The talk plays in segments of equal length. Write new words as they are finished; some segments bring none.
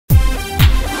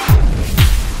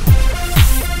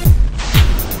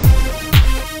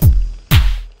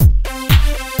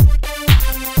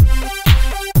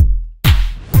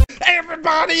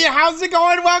everybody, how's it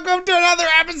going? Welcome to another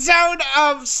episode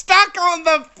of Stuck on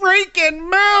the Freaking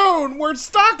Moon. We're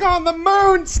stuck on the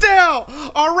moon still,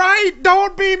 alright?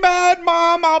 Don't be mad,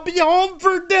 Mom. I'll be home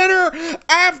for dinner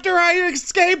after I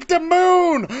escape the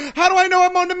moon. How do I know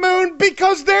I'm on the moon?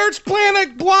 Because there's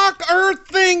Planet Block Earth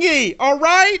thingy,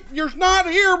 alright? You're not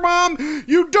here, Mom.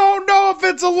 You don't know if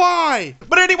it's a lie.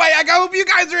 But anyway, I hope you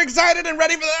guys are excited and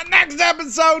ready for the next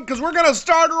episode, because we're gonna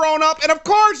start her on up. And of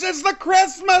course, it's the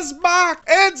Christmas box.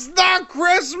 It's the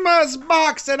Christmas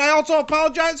box. And I also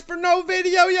apologize for no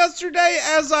video yesterday,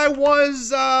 as I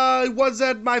was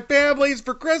at my family's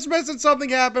for Christmas, and something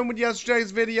happened with yesterday's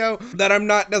video that I'm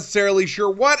not necessarily sure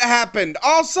what happened.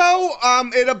 Also,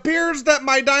 it appears that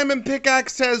my diamond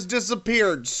pickaxe has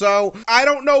disappeared, so I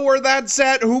don't know where that's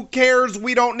at. Who cares?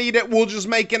 We don't need it. We'll just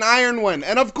make an iron one.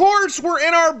 And of course, we're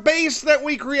in our base that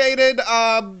we created.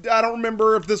 I don't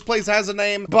remember if this place has a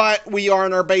name, but we are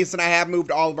in our base, and I have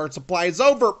moved all of our supplies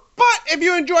over. But if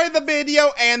you enjoyed the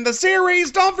video and the series,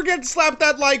 don't forget to slap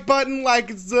that like button like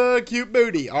it's a cute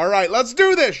booty. All right, let's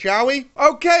do this, shall we?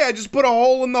 Okay, I just put a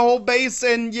hole in the whole base,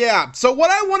 and yeah. So what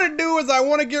I want to do is I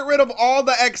want to get rid of all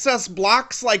the excess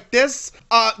blocks like this,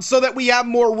 so that we have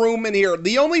more room in here.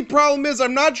 The only problem is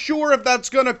I'm not sure if that's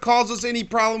going to cause us any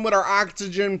problem with our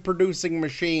oxygen producing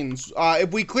machines.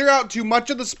 If we clear out too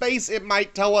much of the space, it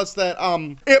might tell us that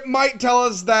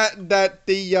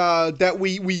that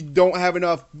we don't have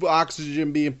enough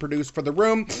oxygen being produced for the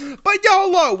room. But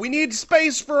YOLO, we need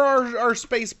space for our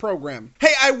space program.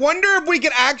 Hey, I wonder if we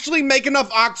could actually make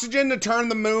enough oxygen to turn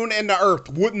the moon into Earth.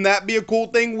 Wouldn't that be a cool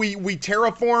thing? We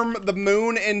terraform the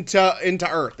moon into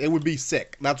Earth. It would be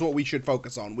sick. That's what we should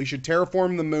focus on. We should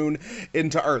terraform the moon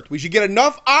into Earth. We should get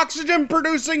enough oxygen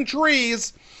producing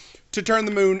trees to turn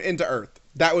the moon into Earth.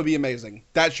 That would be amazing.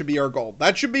 That should be our goal.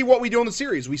 That should be what we do in the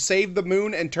series. We save the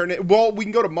moon and turn it... Well, we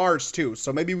can go to Mars too,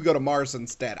 so maybe we go to Mars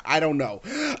instead. I don't know.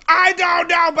 I don't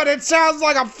know, but it sounds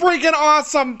like a freaking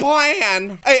awesome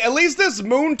plan. Hey, at least this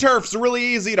moon turf's really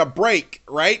easy to break,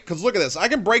 right? Because look at this. I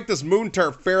can break this moon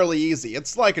turf fairly easy.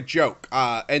 It's like a joke,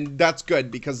 and that's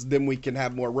good because then we can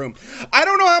have more room. I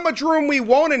don't know how much room we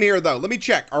want in here, though. Let me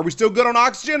check. Are we still good on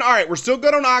oxygen? All right, we're still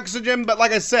good on oxygen, but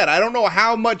like I said, I don't know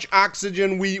how much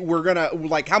oxygen we're gonna...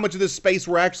 like how much of this space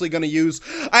we're actually going to use.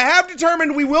 I have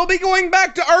determined we will be going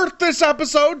back to Earth this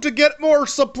episode to get more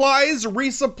supplies,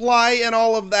 resupply, and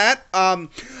all of that.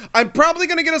 I'm probably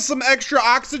going to get us some extra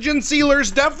oxygen sealers,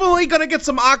 definitely going to get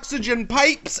some oxygen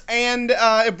pipes, and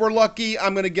if we're lucky,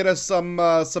 I'm going to get us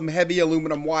some heavy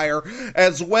aluminum wire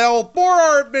as well for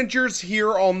our adventures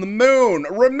here on the moon.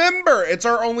 Remember, it's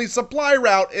our only supply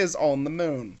route is on the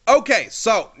moon. Okay,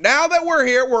 so now that we're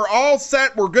here, we're all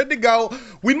set, we're good to go.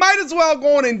 We might as well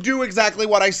go on and do exactly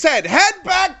what I said. Head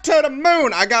back to the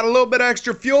moon. I got a little bit of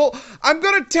extra fuel. I'm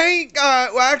gonna take,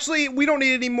 well, actually, we don't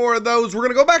need any more of those. We're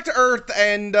gonna go back to Earth,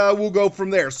 and we'll go from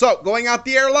there. So, going out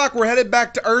the airlock, we're headed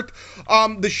back to Earth.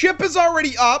 The ship is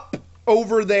already up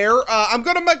over there. I'm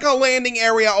gonna make a landing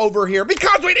area over here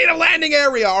because we need a landing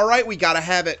area. All right, we gotta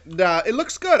have it. It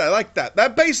looks good. I like that.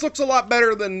 That base looks a lot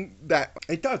better than that.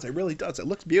 It does. It really does. It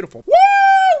looks beautiful. Woo!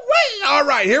 All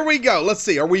right, here we go. Let's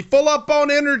see. Are we full up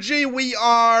on energy? We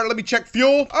are. Let me check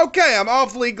fuel. Okay, I'm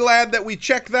awfully glad that we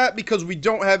checked that because we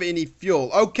don't have any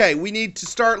fuel. Okay, we need to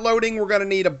start loading. We're gonna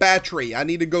need a battery. I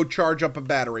need to go charge up a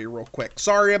battery real quick.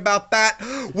 Sorry about that.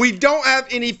 We don't have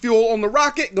any fuel on the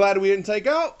rocket. Glad we didn't take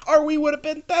out, or we would have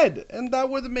been dead, and that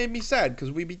would have made me sad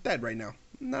because we'd be dead right now.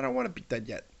 And I don't want to be dead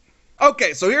yet.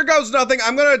 Okay, so here goes nothing.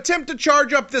 I'm going to attempt to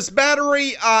charge up this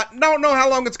battery. Don't know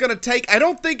how long it's going to take. I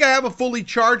don't think I have a fully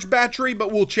charged battery,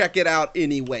 but we'll check it out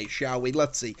anyway, shall we?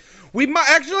 Let's see. We might,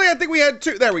 actually, I think we had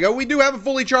two. There we go. We do have a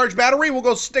fully charged battery. We'll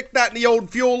go stick that in the old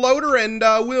fuel loader, and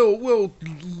we'll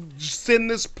send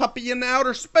this puppy into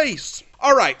outer space.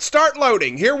 All right, start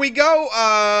loading. Here we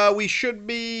go. We should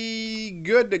be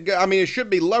good to go. I mean, it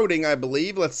should be loading, I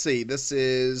believe. Let's see. This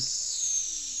is...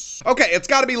 Okay, it's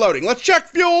got to be loading. Let's check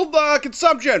fuel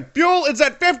consumption. Fuel is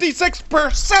at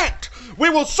 56%.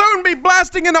 We will soon be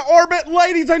blasting into orbit,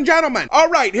 ladies and gentlemen. All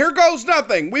right, here goes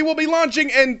nothing. We will be launching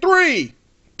in 3,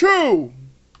 2,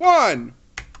 1.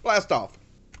 Blast off.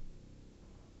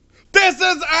 This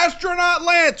is Astronaut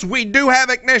Lance. We do have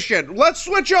ignition. Let's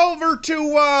switch over to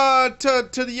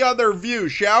the other view,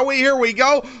 shall we? Here we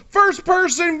go. First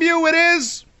person view it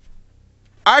is.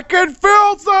 I can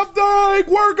feel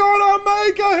something! We're gonna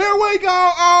make it! Here we go!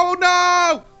 Oh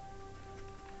no!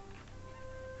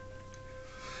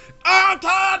 I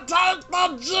can't take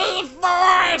the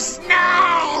G-Force!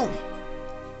 No!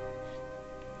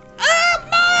 Oh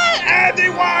my! Andy,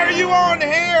 why are you on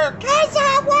here? 'Cause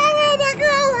I wanted to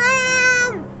go home!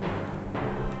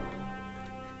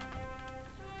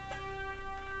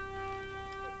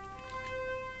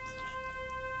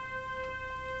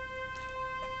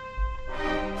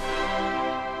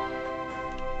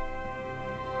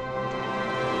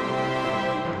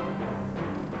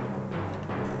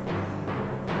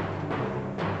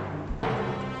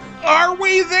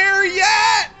 we there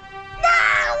yet?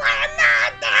 No, we're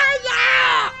not there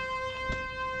yet!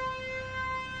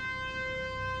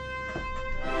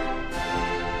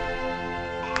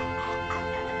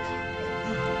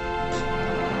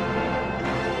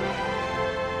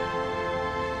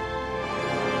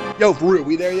 Yo, for real,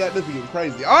 we there yet? This is getting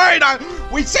crazy. All right,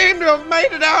 we seem to have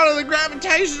made it out of the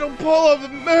gravitational pull of the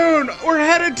moon. We're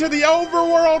headed to the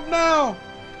overworld now.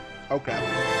 Okay.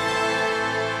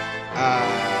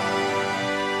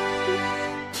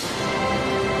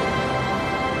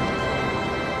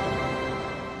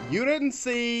 You didn't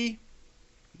see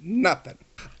nothing.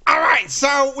 All right,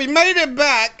 so we made it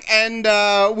back, and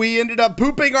we ended up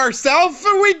pooping ourselves.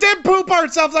 And we did poop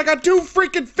ourselves. I got 2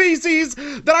 freaking feces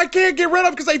that I can't get rid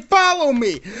of because they follow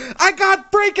me. I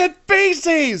got freaking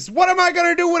feces. What am I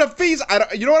gonna do with a feces?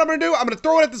 You know what I'm gonna do? I'm gonna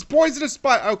throw it at this poisonous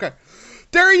spot. Okay,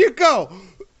 there you go.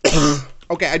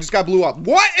 Okay, I just got blew up.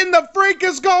 What in the freak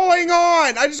is going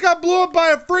on? I just got blew up by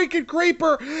a freaking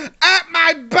creeper at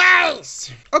my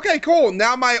base. Okay, cool.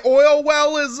 Now my oil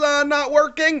well is not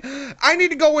working. I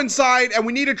need to go inside and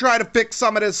we need to try to fix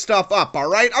some of this stuff up, all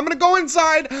right? I'm gonna go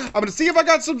inside. I'm gonna see if I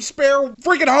got some spare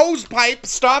freaking hose pipe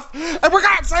stuff. And we're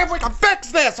gonna see if we can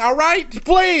fix this, all right?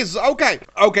 Please, okay.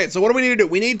 Okay, so what do we need to do?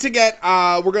 We need to get,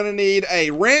 we're gonna need a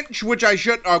wrench, which I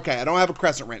should, okay, I don't have a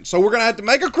crescent wrench. So we're gonna have to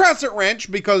make a crescent wrench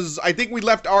because I think we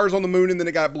left ours on the moon and then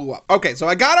it got blew up. Okay, so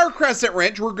I got our crescent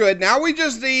wrench. We're good. Now we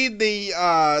just need the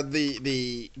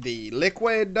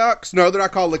liquid ducts. No, they're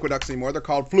not called liquid ducts anymore. They're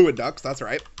called fluid ducts. That's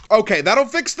right. Okay, that'll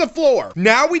fix the floor.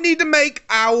 Now we need to make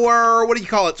our, what do you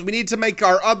call it? So we need to make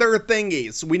our other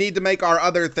thingies. We need to make our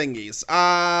other thingies.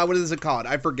 What is it called?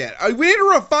 I forget. We need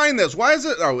to refine this. Why is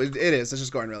it? Oh, it is. It's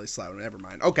just going really slow. Never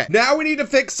mind. Okay, now we need to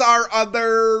fix our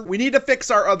other,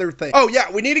 thing. Oh yeah,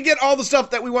 we need to get all the stuff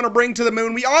that we want to bring to the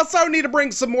moon. We also need to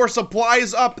bring some more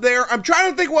supplies up there. I'm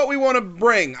trying to think what we want to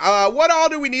bring. What all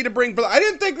do we need to bring for that? I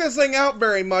didn't think this thing out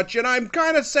very much, and I'm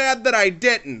kind of sad that I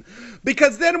didn't.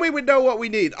 Because then we would know what we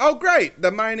need. Oh, great.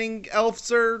 The mining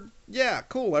elves are, yeah,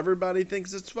 cool. Everybody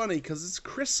thinks it's funny because it's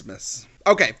Christmas.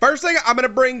 Okay, first thing, I'm gonna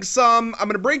bring some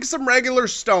regular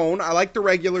stone. I like the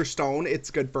regular stone.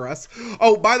 It's good for us.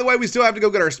 Oh, by the way, we still have to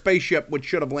go get our spaceship, which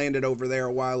should have landed over there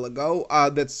a while ago.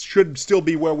 That should still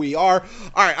be where we are.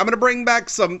 All right, I'm gonna bring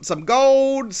back some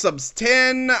gold, some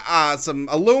tin, some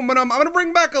aluminum. I'm gonna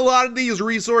bring back a lot of these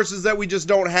resources that we just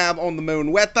don't have on the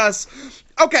moon with us.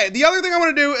 Okay, the other thing I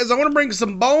want to do is I want to bring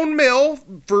some bone meal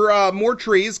for more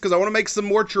trees, because I want to make some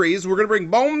more trees. We're going to bring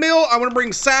bone meal. I want to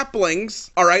bring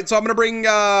saplings. All right, so I'm going to bring,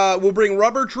 we'll bring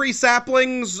rubber tree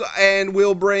saplings, and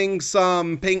we'll bring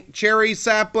some pink cherry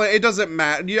sapling. It doesn't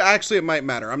matter. Actually, it might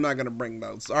matter. I'm not going to bring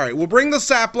those. All right, we'll bring the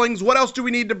saplings. What else do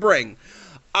we need to bring?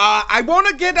 I want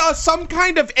to get some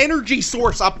kind of energy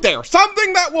source up there.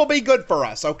 Something that will be good for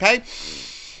us, okay?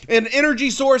 An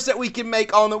energy source that we can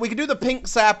make on we can do the pink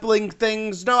sapling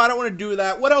things. No, I don't want to do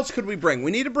that. What else could we bring? We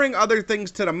need to bring other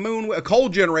things to the moon. Coal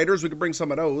generators, we could bring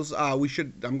some of those.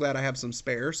 I'm glad I have some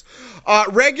spares.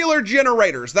 Regular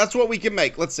generators, that's what we can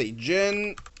make. Let's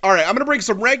see, all right, I'm gonna bring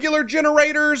some regular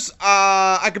generators.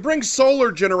 I could bring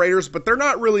solar generators, but they're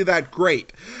not really that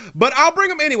great. But I'll bring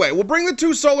them anyway. We'll bring the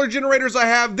 2 solar generators I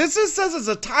have. This says it's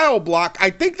a tile block. I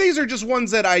think these are just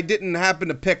ones that I didn't happen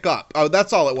to pick up. Oh,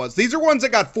 that's all it was. These are ones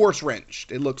that got force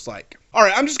wrenched, it looks like. All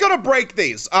right, I'm just gonna break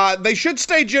these. They should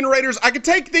stay generators. I could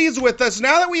take these with us.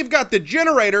 Now that we've got the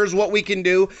generators, what we can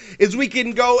do is we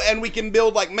can go and we can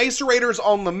build like macerators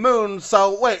on the moon.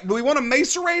 So wait, do we want a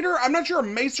macerator? I'm not sure a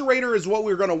macerator is what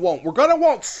we're gonna want. We're gonna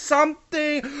want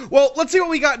something. Well, let's see what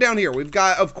we got down here. We've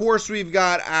got, of course, we've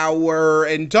got our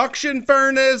induction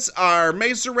furnace, our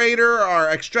macerator, our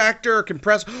extractor,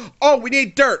 compressor. Oh, we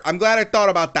need dirt. I'm glad I thought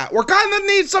about that. We're gonna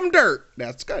need some dirt.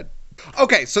 That's good.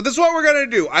 Okay, so this is what we're gonna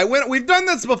do. We've done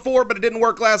this before, but it didn't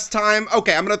work last time.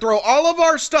 Okay, I'm gonna throw all of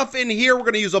our stuff in here. We're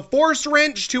gonna use a force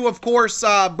wrench to, of course,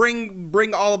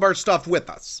 bring all of our stuff with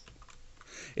us.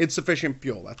 Insufficient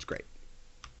fuel, that's great.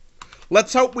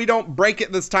 Let's hope we don't break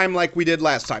it this time like we did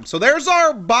last time. So there's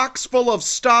our box full of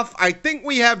stuff. I think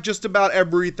we have just about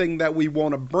everything that we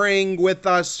want to bring with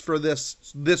us for this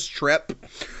trip.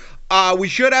 We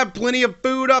should have plenty of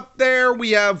food up there.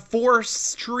 We have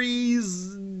forest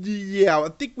trees. Yeah, I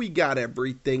think we got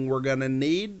everything we're gonna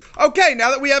need. Okay, now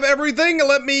that we have everything,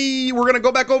 we're gonna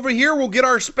go back over here. We'll get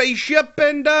our spaceship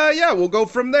and yeah, we'll go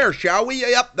from there, shall we?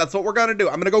 Yep, that's what we're gonna do.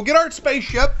 I'm gonna go get our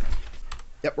spaceship.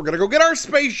 Yep, we're gonna go get our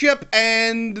spaceship,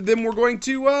 and then we're going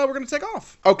to take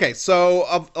off. Okay,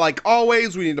 so like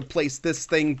always, we need to place this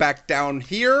thing back down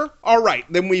here. All right,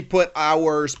 then we put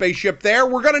our spaceship there.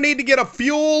 We're gonna need to get a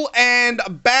fuel and a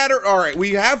battery. All right,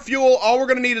 we have fuel. All we're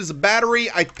gonna need is a battery.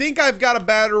 I think I've got a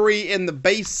battery in the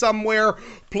base somewhere.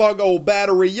 Plug old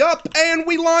battery up, and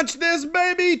we launch this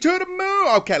baby to the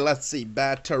moon. Okay, let's see,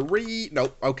 battery.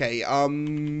 Nope. Okay.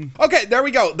 Okay, there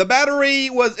we go. The battery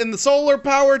was in the solar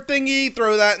power thingy.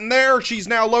 Throw that in there. She's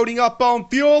now loading up on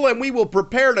fuel, and we will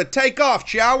prepare to take off,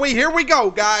 shall we? Here we go,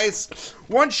 guys.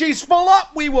 Once she's full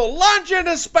up, we will launch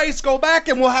into space, go back,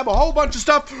 and we'll have a whole bunch of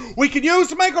stuff we can use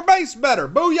to make our base better.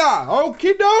 Booyah.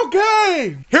 Okie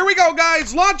dokie. Here we go,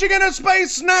 guys. Launching into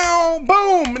space now.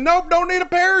 Boom. Nope, don't need a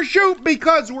parachute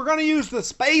because we're going to use the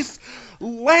space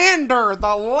lander,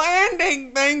 the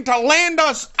landing thing to land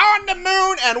us on the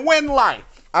moon and win life.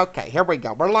 Okay, here we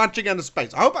go. We're launching into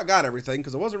space. I hope I got everything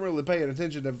because I wasn't really paying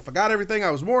attention. If I got everything,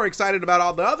 I was more excited about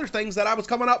all the other things that I was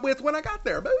coming up with when I got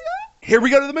there. Booyah. Here we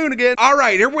go to the moon again. All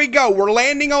right, here we go. We're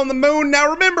landing on the moon.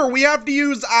 Now, remember, we have to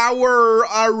use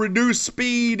our reduced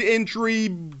speed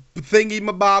entry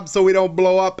thingy-mabob so we don't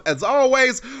blow up. As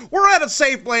always, we're at a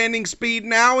safe landing speed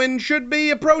now and should be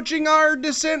approaching our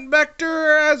descent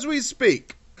vector as we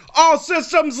speak. All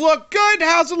systems look good.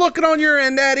 How's it looking on your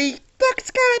end, Eddie?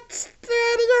 Looks good. Steady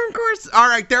on course. All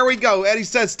right, there we go. Eddie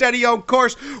says steady on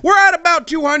course. We're at about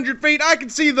 200 feet. I can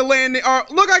see the landing.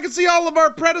 Look, I can see all of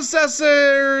our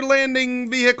predecessor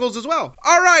landing vehicles as well.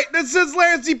 All right, this is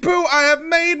Lanceypooh. I have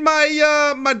made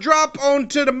my my drop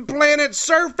onto the planet's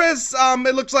surface.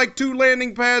 It looks like 2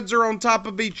 landing pads are on top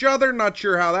of each other. Not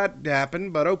sure how that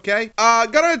happened, but okay.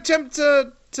 Gonna attempt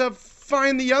to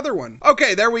find the other one.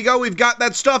 Okay, there we go. We've got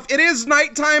that stuff. It is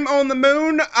nighttime on the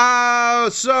moon,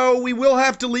 so we will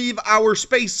have to leave our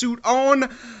spacesuit on.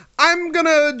 I'm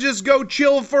gonna just go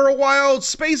chill for a while.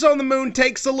 Space on the moon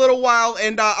takes a little while,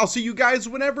 and I'll see you guys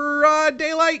whenever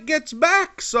daylight gets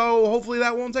back, so hopefully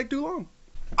that won't take too long.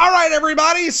 Alright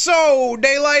everybody, so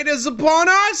daylight is upon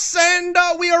us, and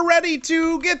we are ready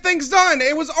to get things done.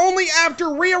 It was only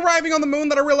after re-arriving on the moon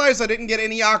that I realized I didn't get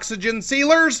any oxygen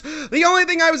sealers. The only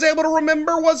thing I was able to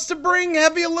remember was to bring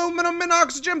heavy aluminum and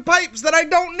oxygen pipes that I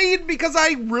don't need because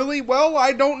I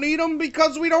don't need them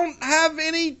because we don't have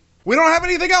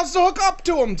anything else to hook up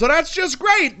to them, so that's just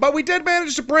great. But we did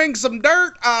manage to bring some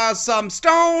dirt, some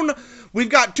stone. We've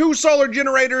got 2 solar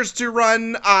generators to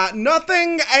run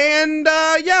nothing, and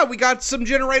yeah, we got some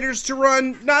generators to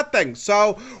run nothing.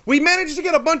 So we managed to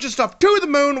get a bunch of stuff to the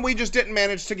moon. We just didn't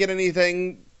manage to get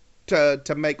anything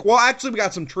to make. Well, actually, we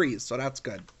got some trees, so that's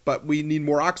good. But we need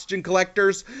more oxygen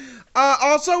collectors.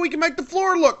 Also, we can make the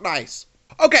floor look nice.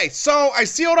 Okay, so I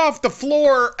sealed off the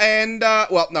floor and,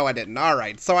 well, no, I didn't. All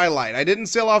right, so I lied. I didn't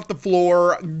seal off the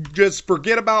floor. Just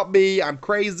forget about me. I'm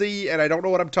crazy, and I don't know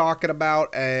what I'm talking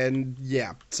about, and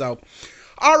yeah, so.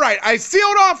 All right, I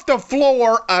sealed off the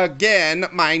floor again,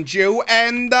 mind you,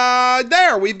 and,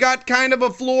 there, we've got kind of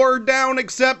a floor down,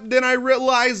 except then I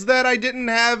realized that I didn't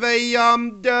have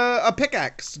a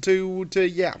pickaxe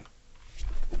yeah.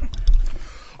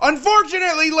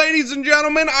 Unfortunately, ladies and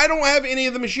gentlemen, I don't have any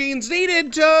of the machines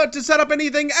needed to set up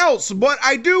anything else. What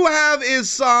I do have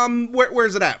is some,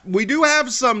 where's it at? We do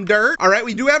have some dirt, all right?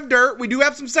 We do have dirt, we do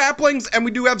have some saplings, and we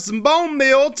do have some bone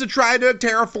meal to try to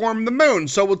terraform the moon.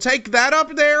 So we'll take that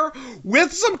up there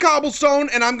with some cobblestone,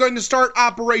 and I'm going to start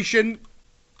operation.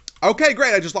 Okay,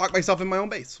 great, I just locked myself in my own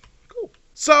base. Cool.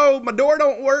 So, my door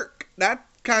don't work. That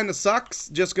kind of sucks.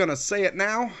 Just gonna say it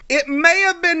now. It may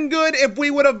have been good if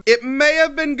we would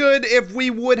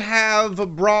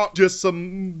have brought just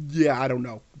some, yeah, I don't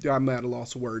know. I'm at a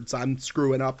loss of words. I'm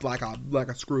screwing up like a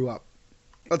screw up.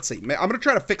 Let's see. I'm gonna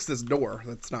try to fix this door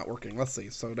that's not working. Let's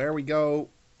see. So there we go.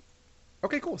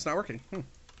 Okay, cool. It's not working.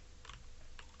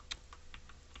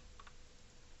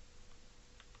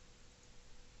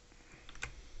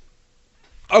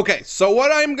 Okay, so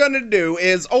what I'm going to do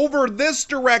is over this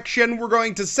direction, we're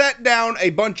going to set down a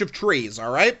bunch of trees, all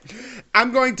right?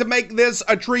 I'm going to make this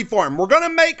a tree farm. We're going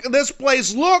to make this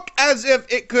place look as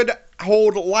if it could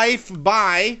hold life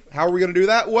by, how are we going to do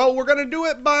that? Well, we're going to do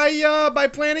it by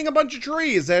planting a bunch of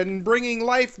trees and bringing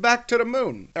life back to the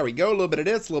moon. There we go, a little bit of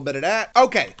this, a little bit of that.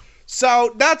 Okay.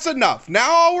 So that's enough. Now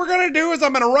all we're going to do is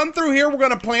I'm going to run through here. We're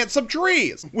going to plant some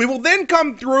trees. We will then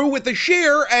come through with a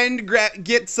shear and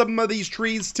get some of these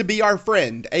trees to be our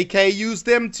friend. aka use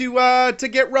them to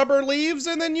get rubber leaves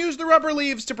and then use the rubber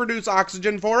leaves to produce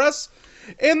oxygen for us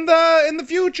in the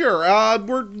future.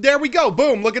 There we go.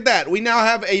 Boom. Look at that. We now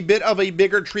have a bit of a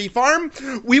bigger tree farm.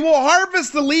 We will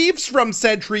harvest the leaves from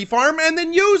said tree farm and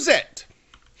then use it.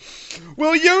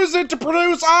 We'll use it to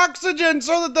produce oxygen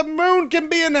so that the moon can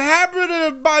be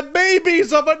inhabited by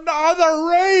babies of another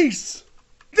race.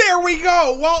 There we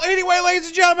go. Well, anyway, ladies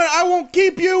and gentlemen, I won't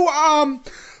keep you.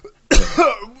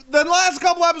 The last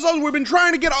couple episodes, we've been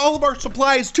trying to get all of our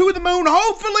supplies to the moon.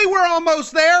 Hopefully, we're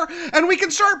almost there, and we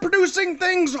can start producing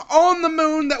things on the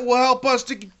moon that will help us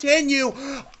to continue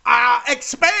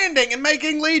expanding and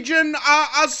making Legion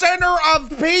a center of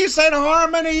peace and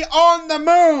harmony on the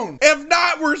moon. If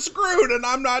not, we're screwed, and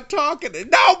I'm not talking to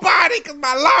nobody because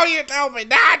my lawyer told me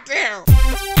not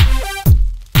to.